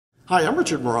Hi, I'm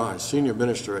Richard Maraj, Senior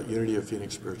Minister at Unity of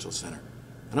Phoenix Spiritual Center,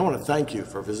 and I want to thank you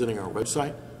for visiting our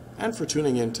website and for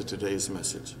tuning in to today's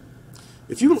message.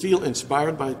 If you feel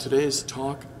inspired by today's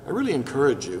talk, I really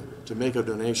encourage you to make a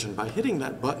donation by hitting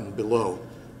that button below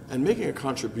and making a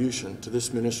contribution to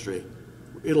this ministry.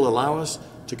 It'll allow us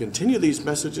to continue these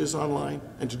messages online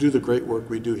and to do the great work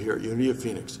we do here at Unity of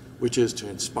Phoenix, which is to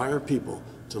inspire people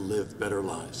to live better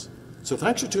lives. So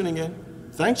thanks for tuning in,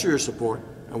 thanks for your support,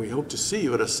 and we hope to see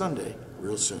you at a Sunday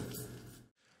real soon.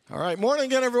 All right, morning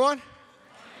again, everyone.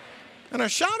 And a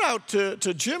shout out to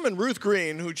Jim and Ruth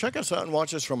Green, who check us out and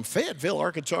watch us from Fayetteville,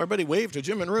 Arkansas. Everybody wave to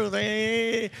Jim and Ruth.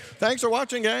 Hey, thanks for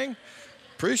watching, gang.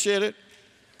 Appreciate it.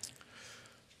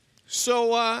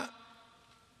 So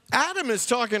Adam is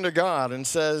talking to God and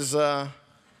says, God,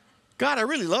 I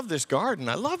really love this garden.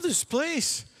 I love this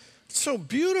place. It's so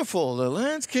beautiful. The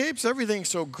landscapes, everything's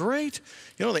so great.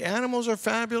 You know, the animals are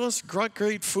fabulous,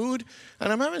 great food.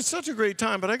 And I'm having such a great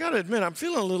time, but I got to admit, I'm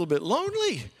feeling a little bit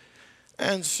lonely.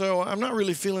 And so I'm not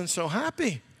really feeling so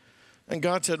happy. And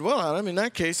God said, well, Adam, in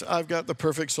that case, I've got the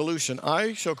perfect solution.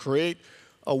 I shall create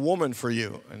a woman for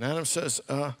you. And Adam says,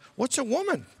 what's a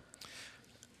woman?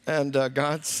 And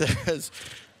God says,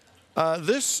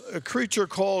 this creature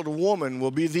called woman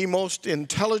will be the most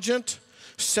intelligent,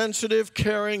 sensitive,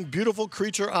 caring, beautiful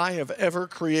creature I have ever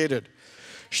created.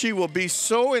 She will be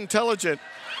so intelligent.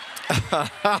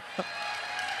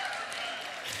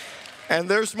 And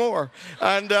there's more.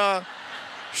 And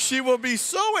she will be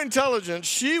so intelligent,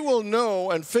 she will know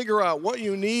and figure out what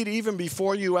you need even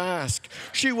before you ask.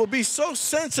 She will be so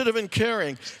sensitive and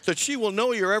caring that she will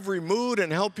know your every mood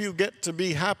and help you get to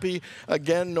be happy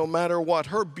again no matter what.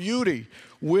 Her beauty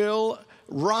will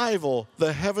rival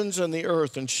the heavens and the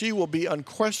earth, and she will be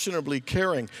unquestionably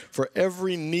caring for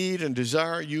every need and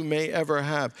desire you may ever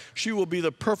have. She will be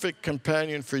the perfect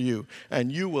companion for you,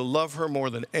 and you will love her more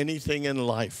than anything in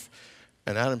life.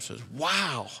 And Adam says,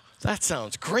 wow, that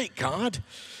sounds great, God.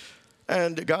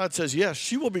 And God says, yes,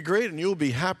 she will be great, and you'll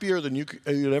be happier than you'd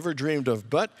ever dreamed of,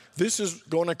 but this is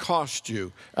going to cost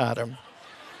you, Adam.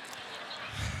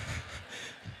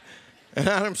 And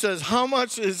Adam says, how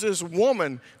much is this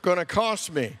woman going to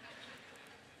cost me?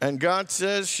 And God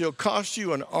says, she'll cost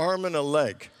you an arm and a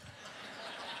leg.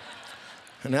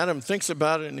 And Adam thinks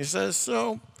about it, and he says,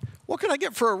 so what can I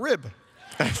get for a rib?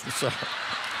 So,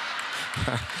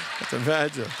 let's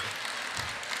imagine.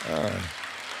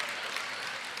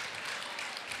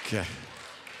 Okay.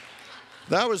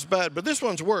 That was bad, but this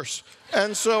one's worse.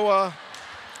 And so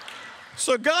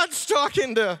God's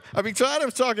talking to, so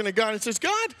Adam's talking to God and says,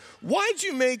 God, why'd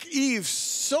you make Eve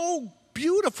so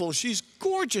beautiful? She's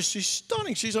gorgeous, she's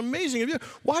stunning, she's amazing.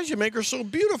 Why'd you make her so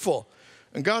beautiful?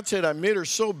 And God said, I made her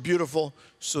so beautiful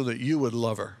so that you would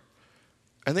love her.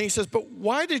 And then he says, but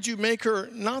why did you make her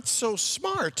not so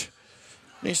smart?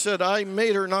 And he said, I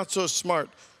made her not so smart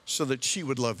so that she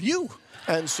would love you.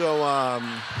 And so,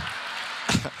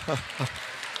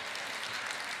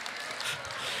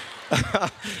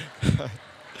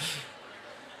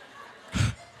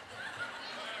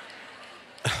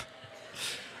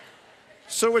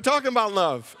 so we're talking about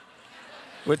love.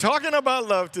 We're talking about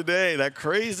love today, that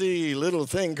crazy little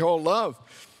thing called love.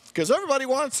 Because everybody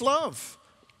wants love.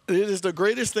 It is the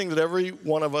greatest thing that every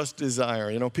one of us desire.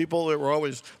 You know, people that we're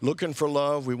always looking for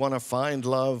love. We want to find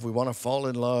love. We want to fall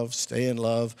in love, stay in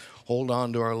love, hold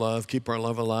on to our love, keep our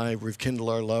love alive, rekindle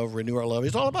our love, renew our love.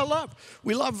 It's all about love.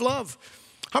 We love love.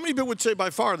 How many people would say by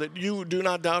far that you do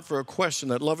not doubt for a question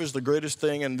that love is the greatest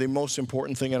thing and the most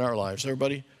important thing in our lives?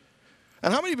 Everybody?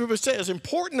 And how many people would say as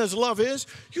important as love is,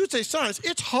 you would say, sometimes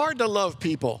it's hard to love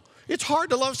people. It's hard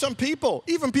to love some people.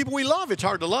 Even people we love, it's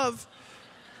hard to love.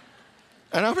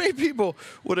 And how many people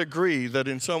would agree that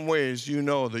in some ways you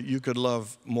know that you could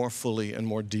love more fully and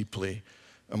more deeply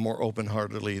and more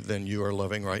open-heartedly than you are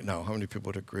loving right now? How many people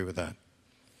would agree with that?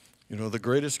 You know, the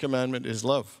greatest commandment is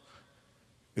love.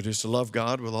 It is to love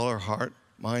God with all our heart,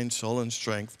 mind, soul, and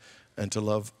strength, and to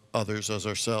love others as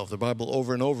ourselves. The Bible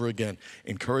over and over again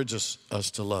encourages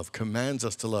us to love, commands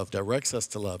us to love, directs us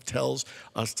to love, tells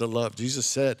us to love. Jesus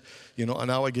said, you know, and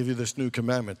now I give you this new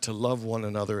commandment, to love one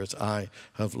another as I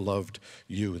have loved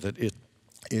you. That it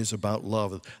is about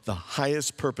love. The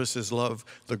highest purpose is love.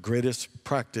 The greatest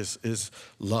practice is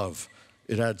love.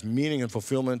 It adds meaning and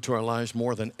fulfillment to our lives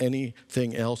more than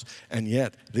anything else. And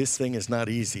yet, this thing is not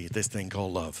easy, this thing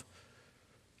called love.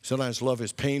 Sometimes love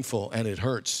is painful and it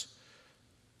hurts.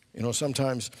 You know,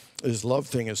 sometimes this love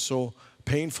thing is so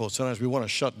painful. Sometimes we want to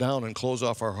shut down and close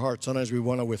off our heart. Sometimes we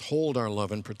want to withhold our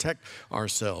love and protect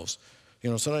ourselves. You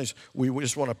know, sometimes we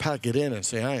just want to pack it in and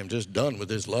say, I am just done with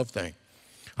this love thing.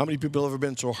 How many people have ever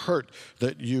been so hurt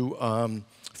that you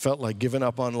felt like giving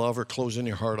up on love or closing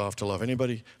your heart off to love?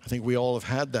 Anybody? I think we all have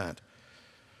had that.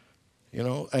 You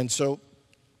know, and so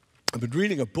I've been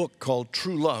reading a book called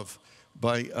True Love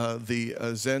by the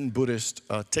Zen Buddhist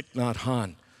Thich Nhat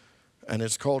Hanh. And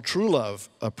it's called True Love,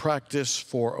 A Practice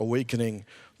for Awakening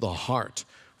the Heart.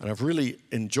 And I've really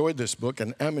enjoyed this book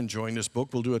and am enjoying this book.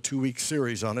 We'll do a 2-week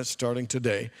series on it starting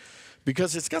today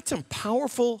because it's got some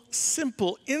powerful,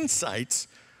 simple insights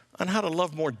on how to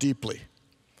love more deeply,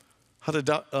 how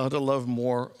to love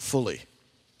more fully.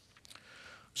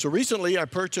 So recently I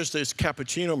purchased this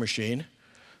cappuccino machine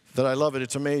that I love it.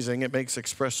 It's amazing. It makes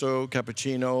espresso,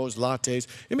 cappuccinos, lattes.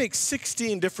 It makes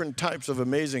 16 different types of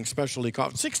amazing specialty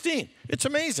coffee. 16. It's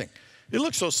amazing. It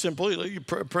looks so simple. You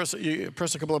press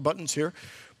a couple of buttons here.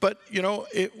 But, you know,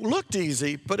 it looked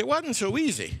easy, but it wasn't so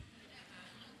easy.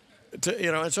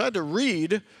 And so I had to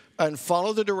read and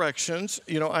follow the directions.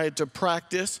 You know, I had to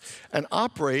practice and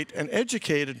operate and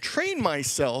educate and train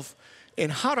myself in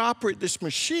how to operate this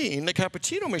machine, the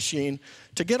cappuccino machine,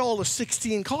 to get all the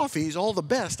 16 coffees, all the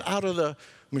best, out of the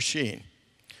machine.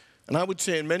 And I would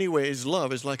say in many ways,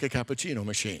 love is like a cappuccino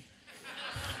machine.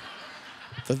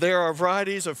 That there are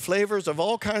varieties of flavors of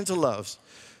all kinds of loves.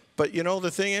 But you know,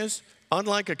 the thing is,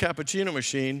 unlike a cappuccino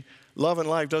machine, love and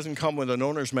life doesn't come with an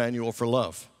owner's manual for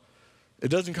love. It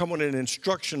doesn't come with an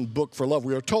instruction book for love.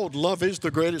 We are told love is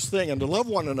the greatest thing and to love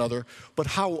one another, but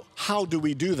how do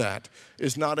we do that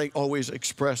is not always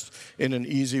expressed in an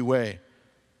easy way.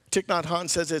 Thich Nhat Hanh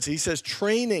says this. He says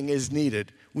training is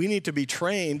needed. We need to be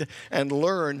trained and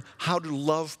learn how to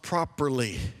love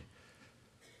properly.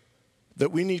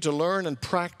 That we need to learn and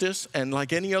practice, and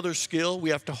like any other skill, we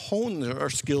have to hone our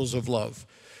skills of love.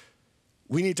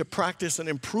 We need to practice and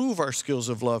improve our skills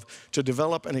of love to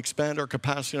develop and expand our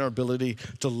capacity and our ability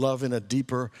to love in a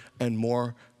deeper and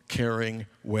more caring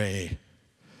way.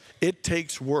 It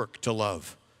takes work to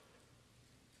love.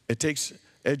 It takes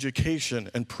education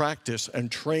and practice and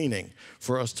training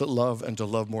for us to love and to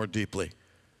love more deeply.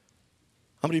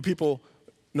 How many people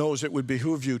knows it would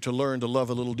behoove you to learn to love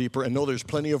a little deeper and know there's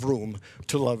plenty of room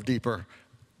to love deeper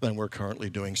than we're currently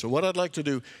doing? So what I'd like to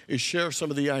do is share some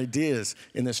of the ideas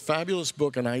in this fabulous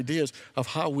book and ideas of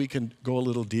how we can go a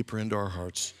little deeper into our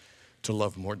hearts to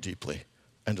love more deeply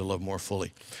and to love more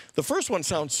fully. The first one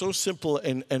sounds so simple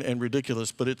and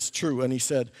ridiculous, but it's true. And he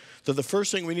said that the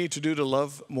first thing we need to do to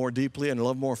love more deeply and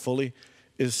love more fully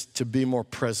is to be more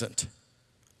present.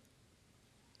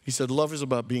 He said love is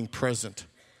about being present.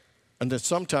 And that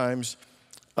sometimes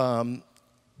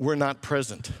we're not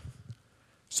present.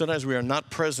 Sometimes we are not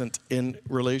present in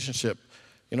relationship.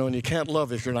 You know, and you can't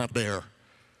love if you're not there.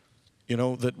 You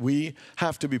know, that we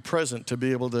have to be present to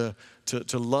be able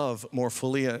to love more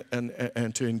fully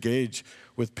and to engage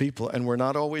with people. And we're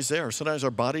not always there. Sometimes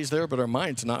our body's there, but our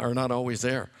minds are not always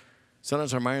there.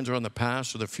 Sometimes our minds are on the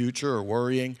past or the future or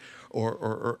worrying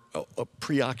or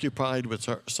preoccupied with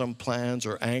some plans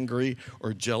or angry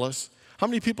or jealous. How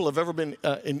many people have ever been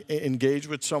engaged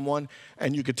with someone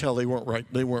and you could tell they weren't right,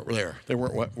 they weren't there, they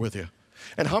weren't with you?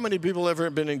 And how many people have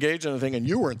ever been engaged in a thing and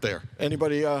you weren't there?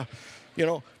 Anybody,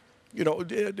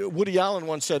 Woody Allen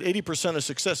once said 80% of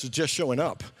success is just showing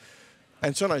up.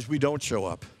 And sometimes we don't show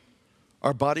up.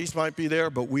 Our bodies might be there,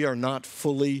 but we are not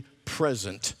fully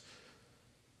present.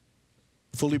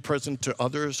 Fully present to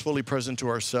others, fully present to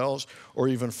ourselves, or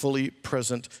even fully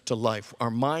present to life. Our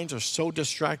minds are so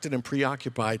distracted and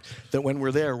preoccupied that when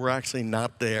we're there, we're actually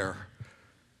not there.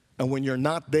 And when you're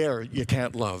not there, you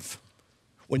can't love.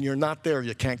 When you're not there,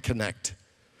 you can't connect.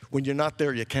 When you're not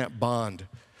there, you can't bond.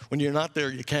 When you're not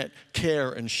there, you can't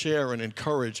care and share and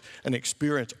encourage and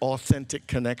experience authentic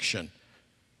connection.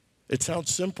 It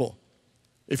sounds simple.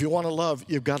 If you want to love,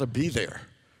 you've got to be there.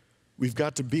 We've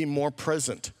got to be more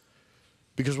present.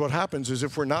 Because what happens is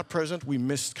if we're not present, we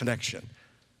miss connection.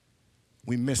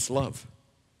 We miss love.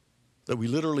 That we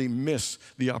literally miss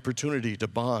the opportunity to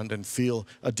bond and feel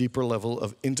a deeper level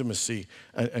of intimacy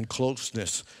and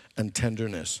closeness and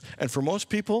tenderness. And for most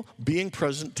people, being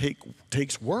present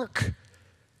takes work.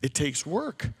 It takes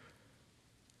work.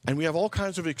 And we have all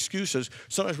kinds of excuses.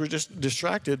 Sometimes we're just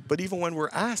distracted, but even when we're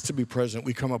asked to be present,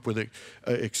 we come up with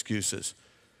excuses.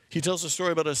 He tells a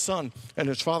story about his son, and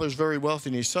his father's very wealthy,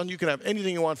 and he says, son, you can have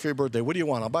anything you want for your birthday. What do you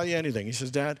want? I'll buy you anything. He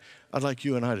says, Dad, I'd like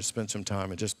you and I to spend some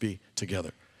time and just be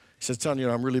together. He says, son,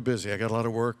 I'm really busy. I got a lot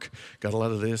of work, got a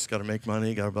lot of this, got to make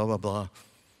money, got to blah, blah, blah.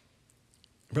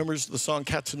 Remember the song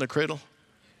Cats in the Cradle?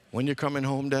 When you're coming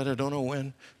home, Dad, I don't know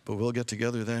when, but we'll get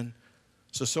together then.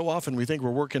 So often we think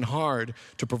we're working hard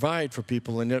to provide for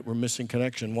people, and yet we're missing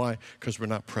connection. Why? Because we're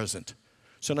not present.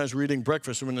 Sometimes we're eating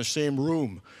breakfast, we're in the same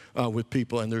room with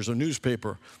people, and there's a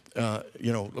newspaper,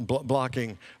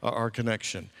 blocking our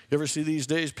connection. You ever see these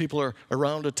days people are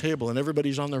around a table and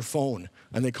everybody's on their phone,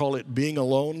 and they call it being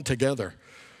alone together.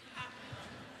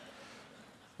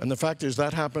 And the fact is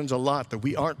that happens a lot, that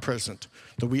we aren't present,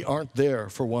 that we aren't there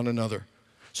for one another.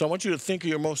 So I want you to think of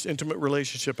your most intimate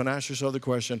relationship and ask yourself the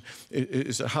question,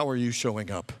 is how are you showing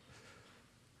up?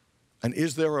 And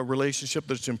is there a relationship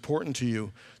that's important to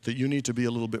you that you need to be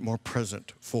a little bit more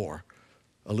present for,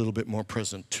 a little bit more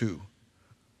present to?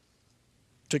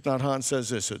 Thich Nhat Hanh says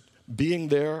this, that being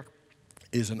there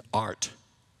is an art.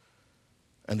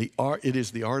 And it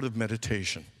is the art of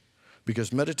meditation.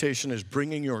 Because meditation is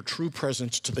bringing your true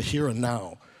presence to the here and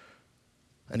now.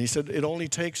 And he said it only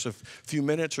takes a few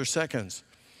minutes or seconds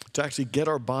to actually get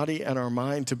our body and our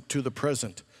mind to the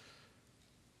present.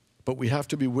 But we have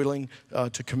to be willing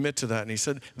to commit to that. And he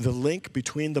said the link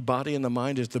between the body and the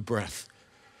mind is the breath.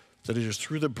 That it is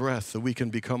through the breath that we can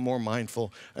become more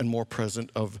mindful and more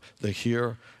present of the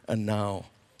here and now.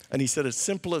 And he said it's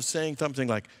simple as saying something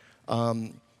like,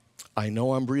 I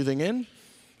know I'm breathing in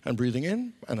and breathing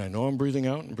in, and I know I'm breathing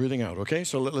out and breathing out. Okay,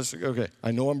 so okay. I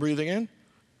know I'm breathing in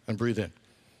and breathe in.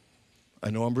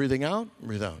 I know I'm breathing out,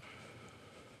 breathe out.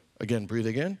 Again,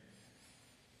 breathing in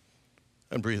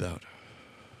and breathe out.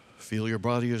 Feel your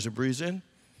body as it breathes in.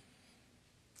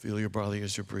 Feel your body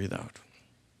as you breathe out.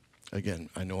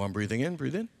 Again, I know I'm breathing in,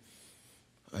 breathe in.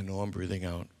 I know I'm breathing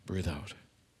out, breathe out.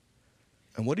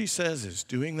 And what he says is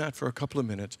doing that for a couple of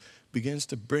minutes begins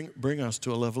to bring us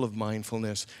to a level of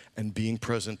mindfulness and being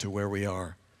present to where we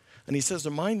are. And he says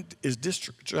the mind is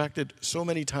distracted so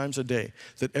many times a day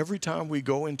that every time we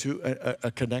go into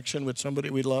a connection with somebody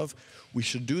we love, we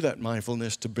should do that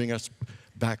mindfulness to bring us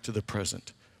back to the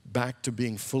present, back to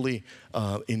being fully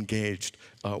engaged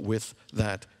with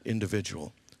that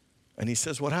individual. And he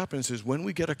says what happens is when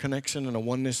we get a connection and a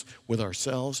oneness with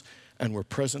ourselves and we're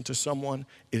present to someone,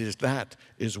 that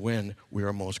is when we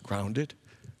are most grounded,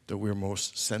 that we're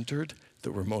most centered,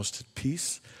 that we're most at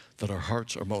peace, that our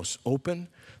hearts are most open,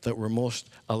 that we're most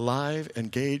alive,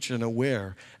 engaged, and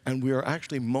aware, and we are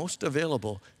actually most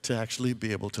available to actually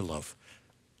be able to love,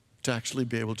 to actually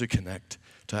be able to connect,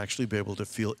 to actually be able to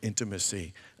feel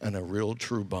intimacy and a real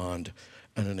true bond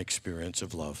and an experience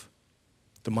of love.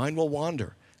 The mind will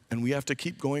wander, and we have to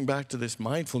keep going back to this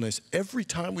mindfulness every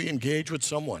time we engage with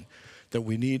someone, that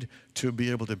we need to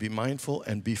be able to be mindful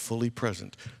and be fully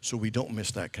present so we don't miss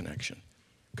that connection.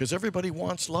 Because everybody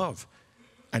wants love,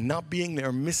 and not being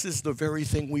there misses the very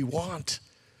thing we want.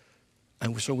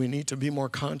 And so we need to be more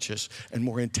conscious and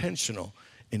more intentional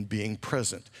in being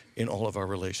present in all of our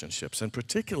relationships, and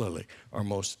particularly our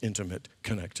most intimate,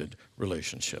 connected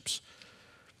relationships.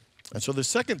 And so the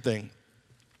second thing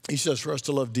he says for us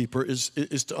to love deeper is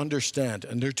to understand.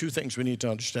 And there are two things we need to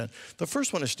understand. The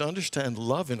first one is to understand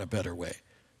love in a better way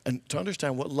and to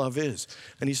understand what love is.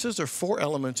 And he says there are 4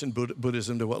 elements in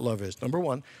Buddhism to what love is. Number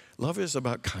 1, love is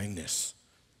about kindness.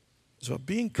 It's about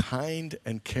being kind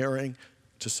and caring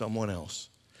to someone else.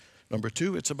 Number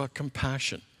 2, it's about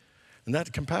compassion. And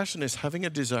that compassion is having a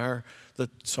desire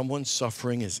that someone's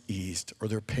suffering is eased or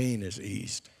their pain is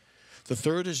eased. The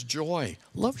third is joy.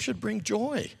 Love should bring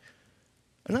joy.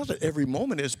 And not that every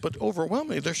moment is, but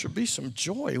overwhelmingly, there should be some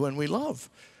joy when we love.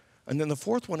 And then the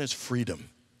fourth one is freedom.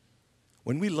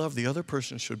 When we love, the other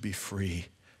person should be free.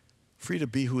 Free to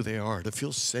be who they are, to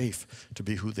feel safe to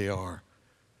be who they are.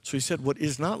 So he said what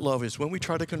is not love is when we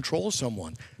try to control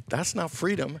someone. That's not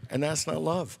freedom, and that's not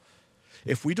love.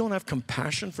 If we don't have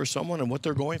compassion for someone and what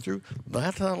they're going through,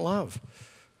 that's not love.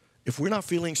 If we're not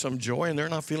feeling some joy and they're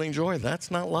not feeling joy,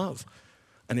 that's not love.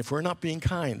 And if we're not being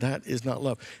kind, that is not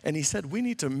love. And he said we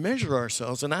need to measure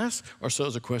ourselves and ask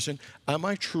ourselves a question, am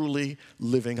I truly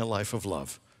living a life of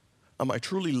love? Am I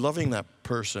truly loving that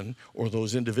person or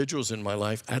those individuals in my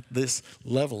life at this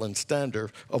level and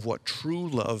standard of what true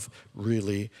love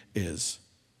really is?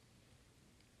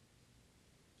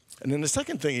 And then the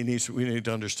second thing we need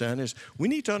to understand is we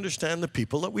need to understand the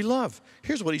people that we love.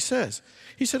 Here's what he says.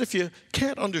 He said if you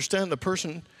can't understand the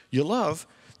person you love,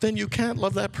 then you can't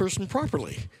love that person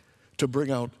properly to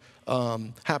bring out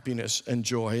happiness and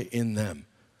joy in them.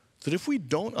 That if we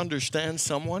don't understand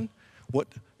someone, what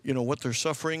their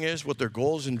suffering is, what their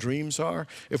goals and dreams are,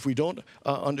 if we don't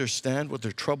understand what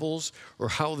their troubles or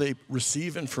how they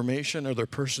receive information or their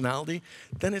personality,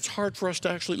 then it's hard for us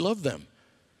to actually love them.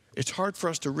 It's hard for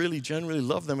us to really genuinely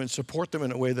love them and support them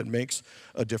in a way that makes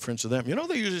a difference to them. You know,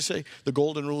 they usually say the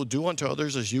golden rule, do unto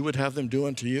others as you would have them do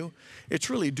unto you. It's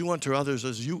really do unto others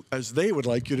as they would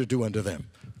like you to do unto them.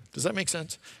 Does that make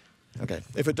sense? Okay.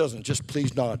 If it doesn't, just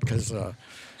please nod, because...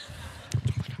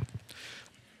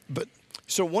 But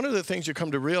So one of the things you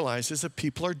come to realize is that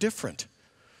people are different.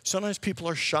 Sometimes people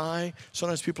are shy,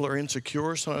 sometimes people are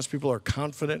insecure, sometimes people are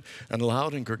confident and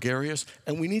loud and gregarious,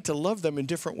 and we need to love them in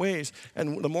different ways.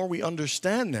 And the more we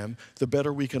understand them, the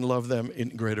better we can love them in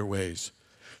greater ways.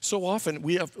 So often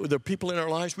we have the people in our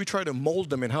lives, we try to mold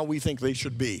them in how we think they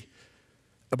should be.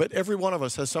 But every one of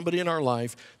us has somebody in our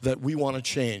life that we want to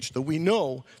change, that we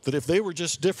know that if they were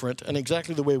just different and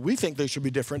exactly the way we think they should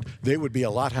be different, they would be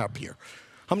a lot happier.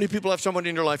 How many people have somebody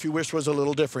in your life you wish was a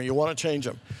little different? You want to change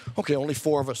them. Okay, only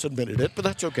 4 of us admitted it, but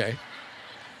that's okay.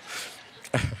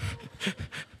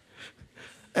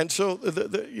 And so,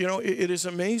 it is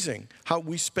amazing how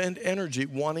we spend energy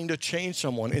wanting to change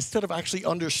someone instead of actually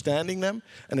understanding them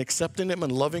and accepting them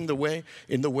and loving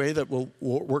in the way that will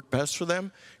work best for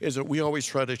them, is that we always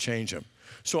try to change them.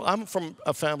 So I'm from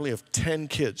a family of 10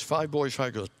 kids, 5 boys,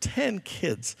 5 girls, 10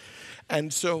 kids.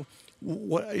 And so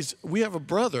we have a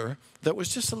brother that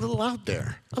was just a little out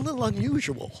there, a little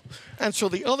unusual. And so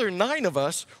the other 9 of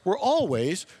us were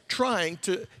always trying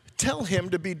to tell him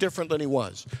to be different than he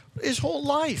was his whole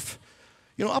life.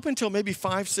 Up until maybe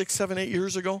 5, 6, 7, 8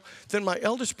 years ago, then my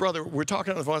eldest brother, we're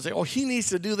talking on the phone and say, oh, he needs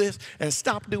to do this and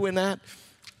stop doing that.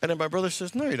 And then my brother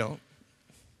says, no, you don't.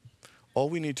 All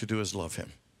we need to do is love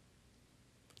him.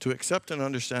 To accept and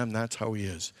understand that's how he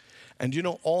is. And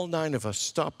all 9 of us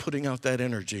stopped putting out that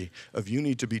energy of you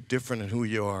need to be different in who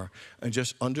you are and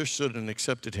just understood and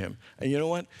accepted him. And you know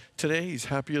what? Today he's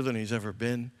happier than he's ever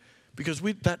been because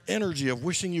that energy of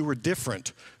wishing you were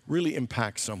different really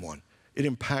impacts someone. It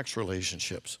impacts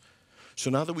relationships.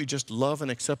 So now that we just love and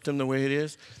accept him the way it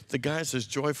is, the guy's as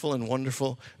joyful and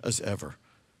wonderful as ever.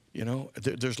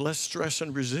 There's less stress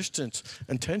and resistance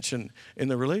and tension in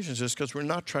the relationships because we're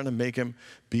not trying to make him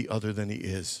be other than he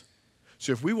is.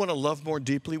 So if we want to love more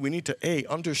deeply, we need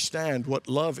to, understand what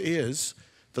love is,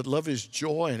 that love is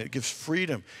joy and it gives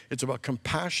freedom. It's about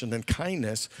compassion and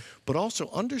kindness, but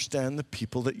also understand the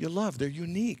people that you love. They're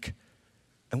unique.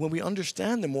 And when we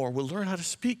understand them more, we'll learn how to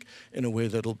speak in a way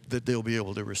that they'll be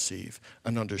able to receive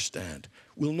and understand.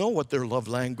 We'll know what their love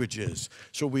language is,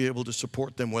 so we'll be able to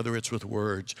support them, whether it's with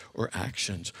words or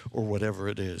actions or whatever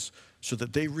it is, so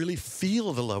that they really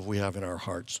feel the love we have in our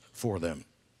hearts for them.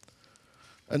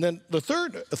 And then the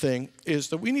third thing is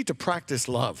that we need to practice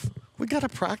love. We got to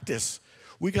practice.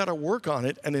 We got to work on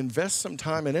it and invest some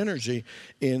time and energy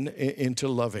into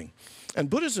loving. And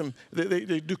Buddhism,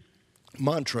 they do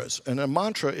mantras, and a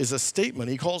mantra is a statement.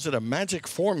 He calls it a magic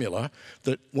formula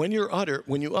that when you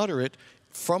utter it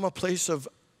from a place of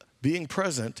being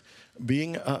present,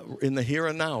 being in the here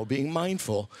and now, being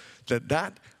mindful,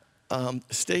 that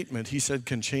statement, he said,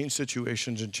 can change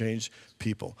situations and change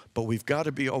people. But we've got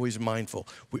to be always mindful.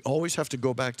 We always have to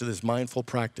go back to this mindful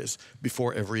practice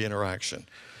before every interaction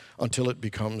until it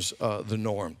becomes the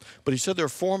norm. But he said there are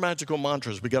 4 magical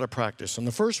mantras we got to practice. And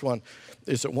the first one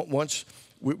is that once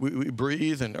we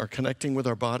breathe and are connecting with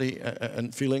our body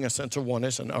and feeling a sense of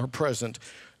oneness and are present,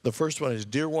 the first one is,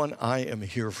 dear one, I am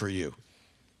here for you.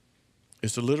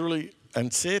 Is to literally,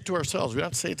 and say it to ourselves, we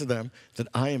don't say it to them, that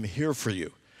I am here for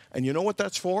you. And you know what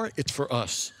that's for? It's for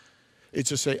us. It's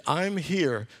to say, I'm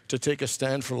here to take a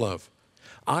stand for love.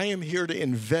 I am here to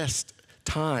invest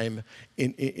time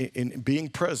in being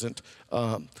present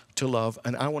to love,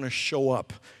 and I want to show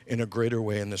up in a greater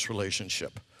way in this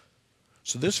relationship.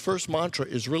 So this first mantra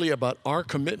is really about our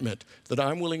commitment that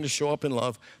I'm willing to show up in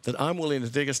love, that I'm willing to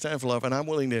take a stand for love, and I'm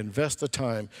willing to invest the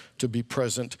time to be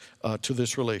present to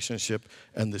this relationship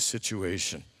and this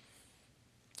situation.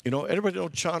 Everybody know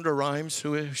Shonda Rhimes,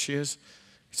 who she is?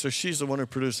 So she's the one who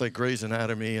produced like Grey's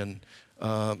Anatomy and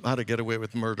How to Get Away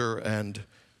with Murder and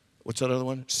what's that other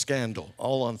one? Scandal,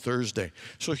 all on Thursday.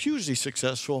 So hugely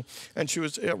successful. And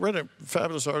I read a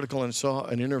fabulous article and saw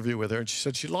an interview with her. And she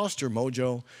said she lost her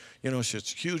mojo.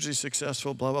 She's hugely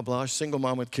successful, blah, blah, blah, single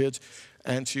mom with kids.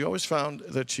 And she always found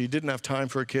that she didn't have time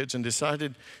for her kids and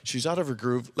decided she's out of her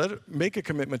groove. Let her make a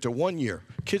commitment to 1 year.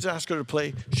 Kids ask her to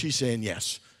play. She's saying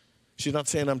yes. She's not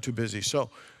saying I'm too busy. So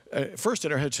first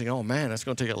in her head, saying, oh, man, that's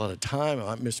going to take a lot of time.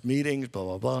 I miss meetings, blah,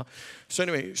 blah, blah. So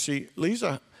anyway, she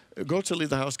goes to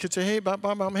leave the house. Kids say, hey,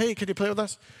 Mom, hey, can you play with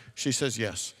us? She says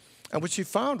yes. And what she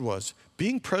found was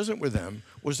being present with them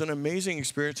was an amazing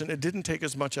experience, and it didn't take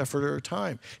as much effort or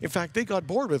time. In fact, they got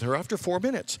bored with her after 4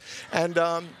 minutes. And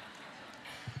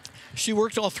she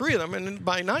worked all 3 of them, and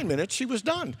by 9 minutes, she was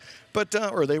done.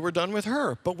 Or they were done with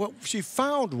her. But what she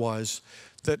found was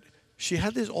that she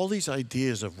had all these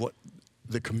ideas of what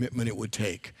the commitment it would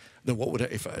take,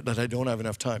 that I don't have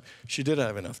enough time. She did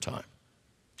have enough time.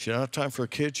 She had enough time for her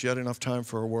kids, she had enough time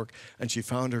for her work, and she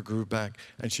found her groove back,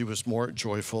 and she was more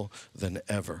joyful than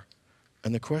ever.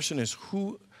 And the question is,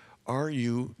 who are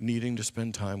you needing to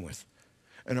spend time with?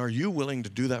 And are you willing to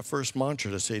do that first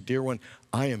mantra to say, dear one,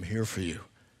 I am here for you.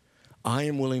 I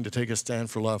am willing to take a stand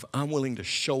for love. I'm willing to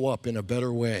show up in a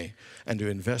better way and to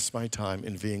invest my time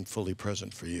in being fully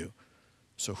present for you.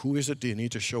 So who is it do you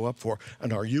need to show up for?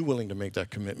 And are you willing to make that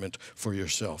commitment for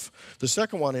yourself? The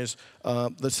second one is,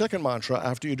 the second mantra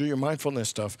after you do your mindfulness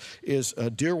stuff is,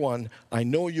 dear one, I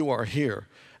know you are here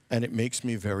and it makes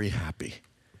me very happy.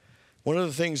 One of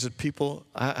the things that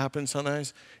happen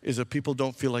sometimes is that people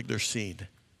don't feel like they're seen.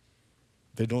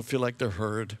 They don't feel like they're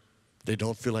heard. They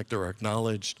don't feel like they're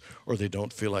acknowledged, or they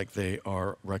don't feel like they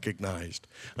are recognized.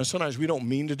 And sometimes we don't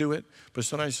mean to do it, but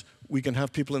sometimes we can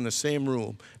have people in the same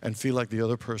room and feel like the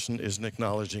other person isn't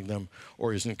acknowledging them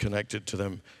or isn't connected to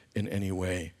them in any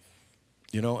way.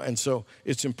 You know, and so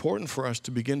it's important for us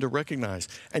to begin to recognize.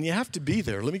 And you have to be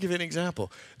there. Let me give you an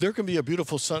example. There can be a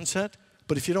beautiful sunset,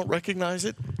 but if you don't recognize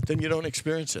it, then you don't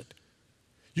experience it.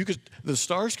 The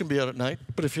stars can be out at night,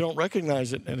 but if you don't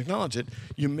recognize it and acknowledge it,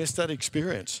 you miss that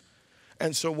experience.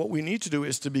 And so what we need to do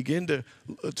is to begin to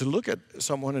look at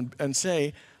someone and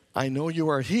say, I know you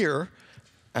are here,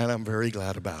 and I'm very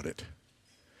glad about it.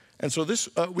 And so this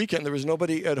weekend, there was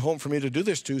nobody at home for me to do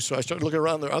this to, so I started looking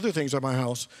around. There are other things at my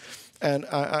house. And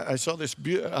I saw this,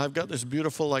 I've got this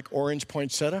beautiful like orange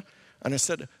poinsettia. And I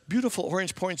said, beautiful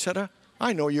orange poinsettia,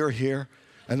 I know you're here,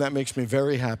 and that makes me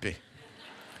very happy.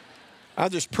 I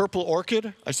have this purple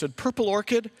orchid. I said, purple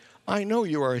orchid, I know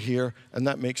you are here, and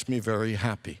that makes me very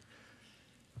happy.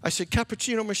 I said,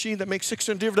 cappuccino machine that makes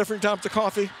 600 different types of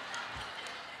coffee.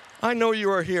 I know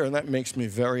you are here, and that makes me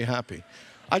very happy.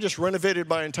 I just renovated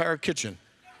my entire kitchen.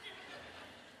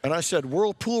 And I said,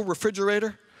 Whirlpool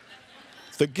refrigerator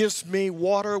that gives me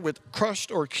water with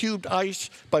crushed or cubed ice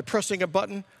by pressing a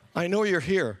button. I know you're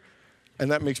here,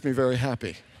 and that makes me very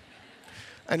happy.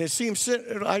 And it seems,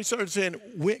 I started saying,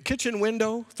 kitchen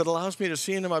window that allows me to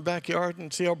see into my backyard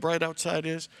and see how bright outside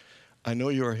is. I know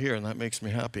you are here, and that makes me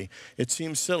happy. It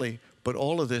seems silly, but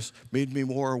all of this made me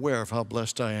more aware of how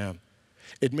blessed I am.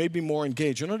 It made me more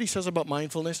engaged. You know what he says about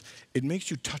mindfulness? It makes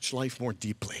you touch life more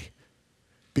deeply.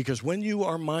 Because when you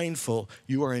are mindful,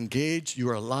 you are engaged, you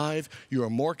are alive, you are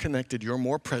more connected, you're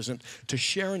more present to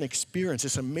share an experience,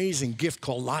 this amazing gift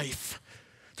called life.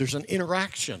 There's an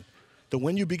interaction that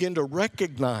when you begin to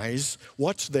recognize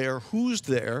what's there, who's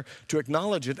there, to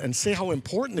acknowledge it and say how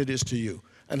important it is to you,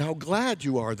 and how glad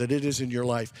you are that it is in your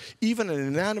life. Even an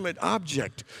inanimate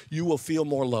object, you will feel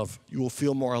more love. You will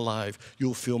feel more alive. You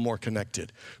will feel more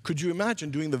connected. Could you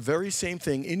imagine doing the very same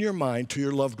thing in your mind to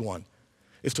your loved one?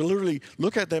 If to literally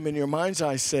look at them in your mind's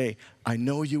eye, say, I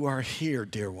know you are here,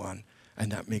 dear one,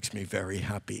 and that makes me very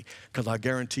happy. Because I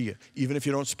guarantee you, even if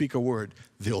you don't speak a word,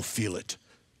 they'll feel it.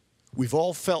 We've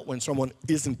all felt when someone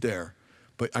isn't there,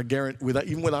 but I guarantee,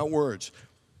 even without words,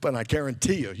 but I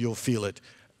guarantee you, you'll feel it.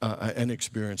 And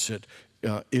experience it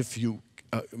if you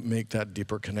make that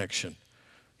deeper connection.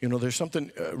 You know, there's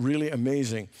something really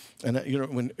amazing. And, you know,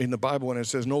 when in the Bible, when it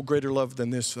says, no greater love than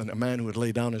this, than a man who would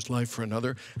lay down his life for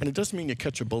another. And it doesn't mean you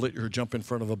catch a bullet or jump in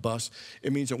front of a bus.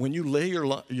 It means that when you lay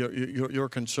your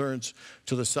concerns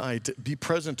to the side, to be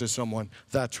present to someone,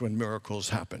 that's when miracles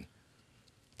happen.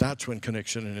 That's when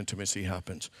connection and intimacy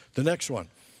happens. The next one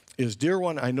is, dear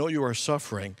one, I know you are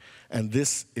suffering, and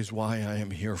this is why I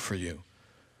am here for you.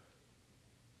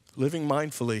 Living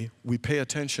mindfully, we pay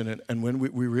attention, and when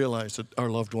we realize that our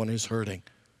loved one is hurting.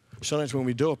 Sometimes when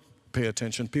we don't pay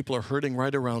attention, people are hurting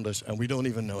right around us, and we don't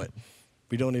even know it.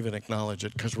 We don't even acknowledge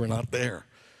it because we're not there.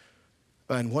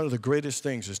 And one of the greatest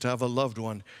things is to have a loved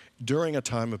one, during a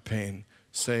time of pain,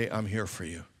 say, I'm here for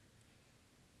you.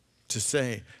 To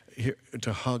say,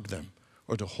 to hug them,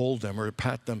 or to hold them, or to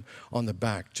pat them on the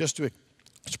back. Just to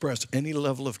express any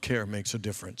level of care makes a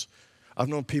difference. I've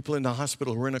known people in the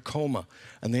hospital who were in a coma,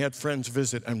 and they had friends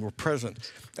visit and were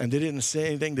present, and they didn't say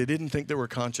anything, they didn't think they were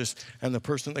conscious, and the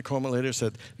person in the coma later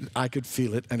said, I could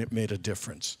feel it, and it made a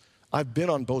difference. I've been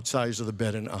on both sides of the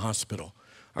bed in a hospital.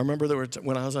 I remember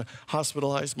when I was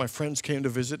hospitalized, my friends came to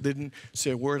visit, didn't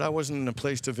say a word. I wasn't in a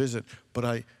place to visit,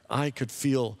 but I could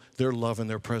feel their love and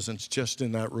their presence just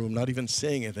in that room, not even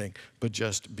saying anything, but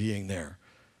just being there.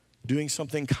 Doing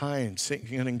something kind, saying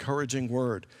an encouraging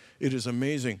word. It is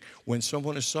amazing when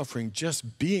someone is suffering,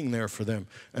 just being there for them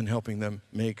and helping them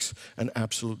makes an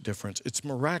absolute difference. It's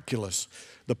miraculous,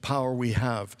 the power we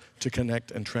have to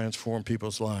connect and transform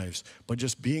people's lives by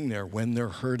just being there when they're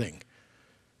hurting.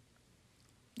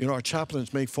 You know, our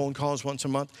chaplains make phone calls once a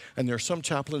month, and there are some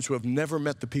chaplains who have never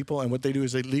met the people, and what they do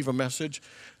is they leave a message,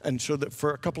 and so that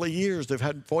for a couple of years they've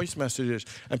had voice messages,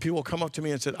 and people will come up to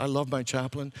me and say, I love my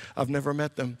chaplain. I've never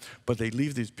met them, but they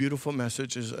leave these beautiful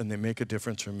messages, and they make a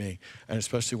difference for me, and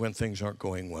especially when things aren't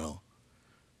going well.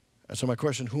 And so my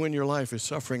question, who in your life is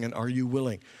suffering, and are you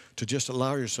willing to just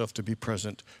allow yourself to be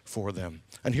present for them?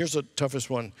 And here's the toughest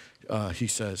one, he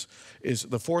says, is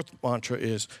the fourth mantra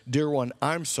is, dear one,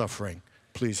 I'm suffering.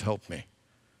 Please help me.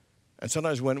 And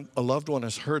sometimes when a loved one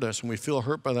has hurt us and we feel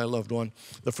hurt by that loved one,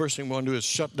 the first thing we want to do is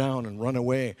shut down and run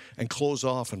away and close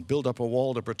off and build up a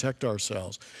wall to protect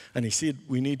ourselves. And he said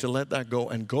we need to let that go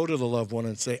and go to the loved one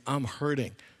and say, I'm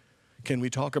hurting. Can we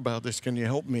talk about this? Can you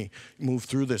help me move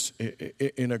through this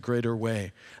in a greater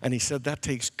way? And he said that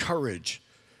takes courage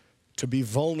to be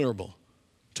vulnerable,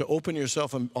 to open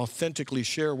yourself and authentically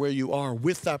share where you are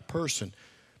with that person.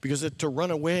 Because to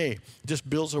run away just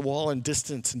builds a wall and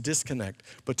distance and disconnect.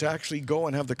 But to actually go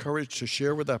and have the courage to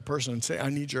share with that person and say,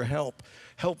 I need your help.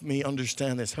 Help me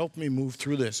understand this. Help me move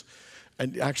through this.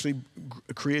 And actually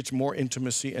creates more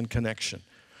intimacy and connection.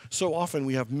 So often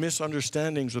we have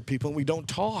misunderstandings with people and we don't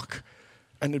talk.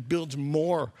 And it builds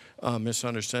more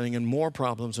misunderstanding and more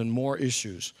problems and more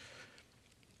issues.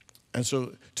 And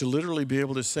so to literally be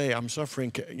able to say, I'm suffering,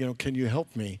 can you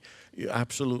help me? You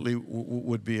absolutely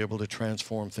would be able to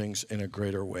transform things in a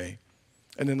greater way.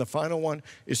 And then the final one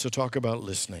is to talk about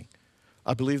listening.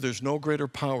 I believe there's no greater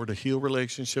power to heal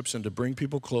relationships and to bring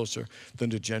people closer than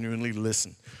to genuinely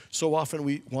listen. So often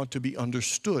we want to be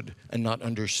understood and not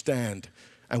understand.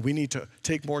 And we need to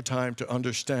take more time to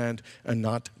understand and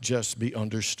not just be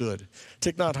understood.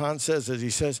 Thich Nhat Hanh says, as he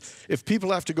says, if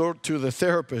people have to go to the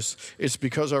therapist, it's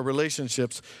because our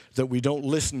relationships that we don't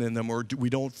listen in them or we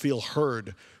don't feel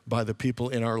heard by the people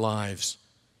in our lives.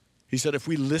 He said if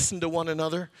we listen to one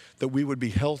another, that we would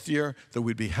be healthier, that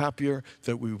we'd be happier,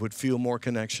 that we would feel more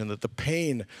connection, that the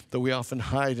pain that we often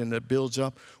hide and that builds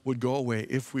up would go away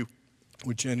if we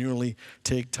would genuinely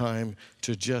take time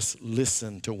to just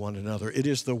listen to one another. It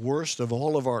is the worst of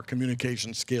all of our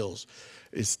communication skills,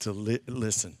 is to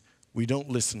listen. We don't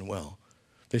listen well.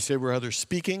 They say we're either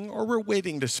speaking or we're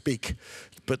waiting to speak,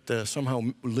 but somehow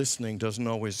listening doesn't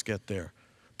always get there.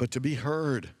 But to be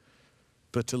heard,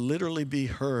 but to literally be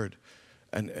heard,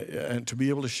 and to be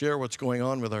able to share what's going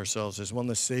on with ourselves is one of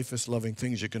the safest, loving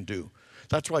things you can do.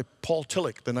 That's why Paul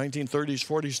Tillich, the 1930s,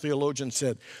 40s theologian,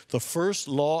 said, the first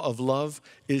law of love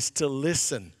is to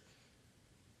listen.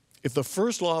 If the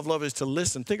first law of love is to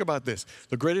listen, think about this.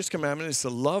 The greatest commandment is to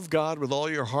love God with all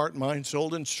your heart, mind,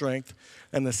 soul, and strength.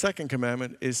 And the second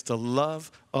commandment is to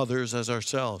love others as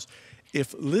ourselves.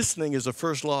 If listening is the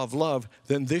first law of love,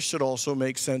 then this should also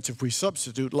make sense if we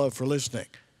substitute love for listening.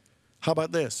 How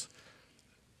about this?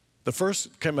 The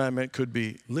first commandment could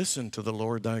be, listen to the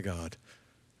Lord thy God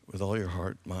with all your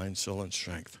heart, mind, soul, and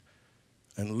strength.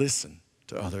 And listen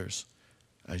to others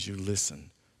as you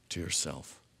listen to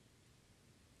yourself.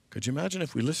 Could you imagine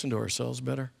if we listened to ourselves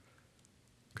better?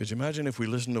 Could you imagine if we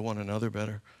listened to one another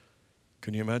better?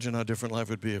 Can you imagine how different life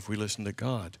would be if we listened to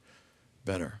God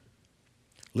better?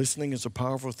 Listening is a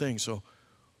powerful thing, so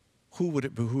who would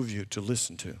it behoove you to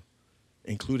listen to,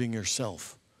 including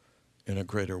yourself, in a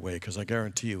greater way? Because I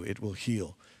guarantee you it will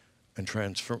heal and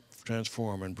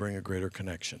transform and bring a greater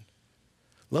connection.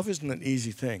 Love isn't an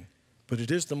easy thing, but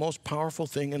it is the most powerful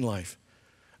thing in life.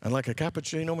 And like a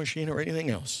cappuccino machine or anything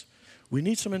else, we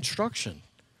need some instruction.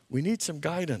 We need some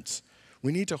guidance.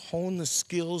 We need to hone the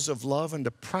skills of love and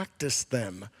to practice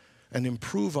them and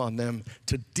improve on them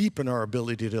to deepen our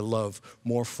ability to love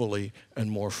more fully and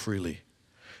more freely.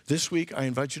 This week, I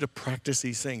invite you to practice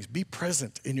these things. Be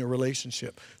present in your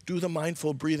relationship. Do the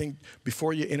mindful breathing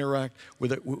before you interact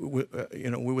with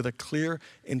a clear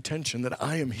intention that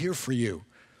I am here for you.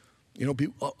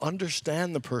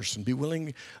 Understand the person. Be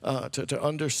willing to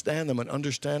understand them and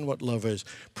understand what love is.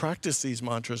 Practice these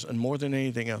mantras, and more than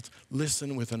anything else,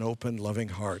 listen with an open, loving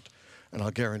heart. And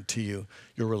I'll guarantee you,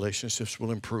 your relationships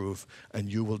will improve,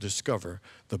 and you will discover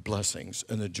the blessings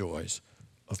and the joys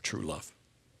of true love.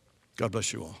 God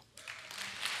bless you all.